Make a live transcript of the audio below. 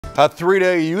A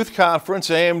three-day youth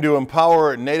conference aimed to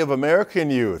empower Native American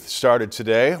youth started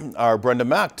today. Our Brenda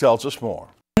Mack tells us more.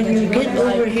 When you get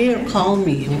over here, call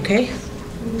me, okay?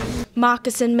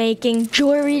 Moccasin making,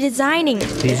 jewelry designing.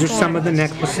 These are some of the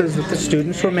necklaces that the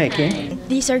students were making.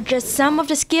 These are just some of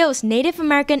the skills Native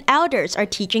American elders are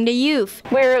teaching the youth.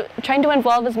 We're trying to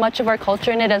involve as much of our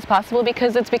culture in it as possible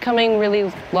because it's becoming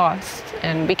really lost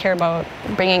and we care about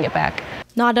bringing it back.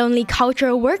 Not only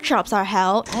cultural workshops are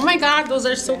held. Oh my God, those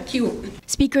are so cute.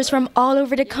 Speakers from all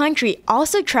over the country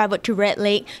also traveled to Red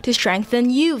Lake to strengthen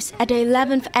youths at the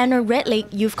 11th Annual Red Lake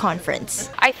Youth Conference.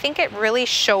 I think it really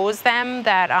shows them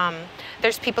that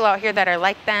there's people out here that are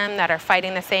like them, that are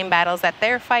fighting the same battles that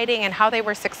they're fighting, and how they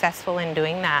were successful in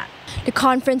doing that. The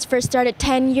conference first started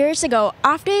 10 years ago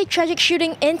after a tragic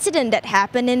shooting incident that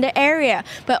happened in the area,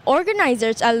 but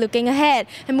organizers are looking ahead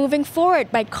and moving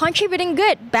forward by contributing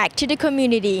good back to the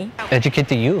community. Educate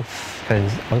the youth,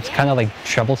 because it's kind of like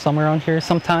troublesome around here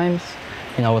sometimes,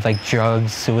 you know, with like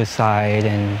drugs, suicide,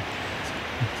 and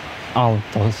all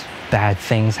those bad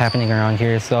things happening around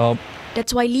here. So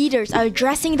that's why leaders are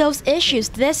addressing those issues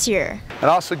this year. It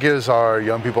also gives our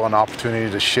young people an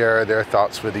opportunity to share their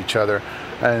thoughts with each other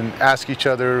and ask each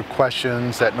other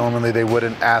questions that normally they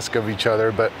wouldn't ask of each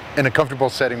other, but in a comfortable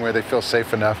setting where they feel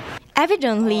safe enough.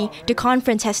 Evidently, the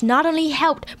conference has not only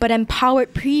helped but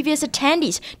empowered previous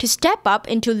attendees to step up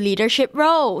into leadership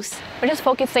roles. We're just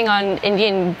focusing on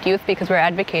Indian youth because we're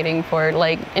advocating for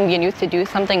Indian youth to do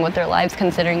something with their lives,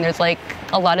 considering there's a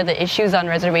lot of the issues on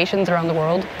reservations around the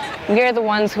world. We're the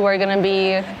ones who are going to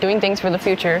be doing things for the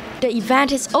future. The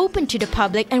event is open to the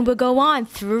public and will go on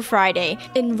through Friday.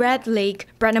 In Red Lake,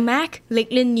 Brenda Mack,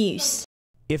 Lakeland News.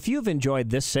 If you've enjoyed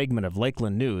this segment of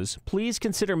Lakeland News, please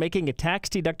consider making a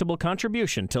tax-deductible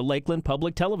contribution to Lakeland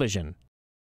Public Television.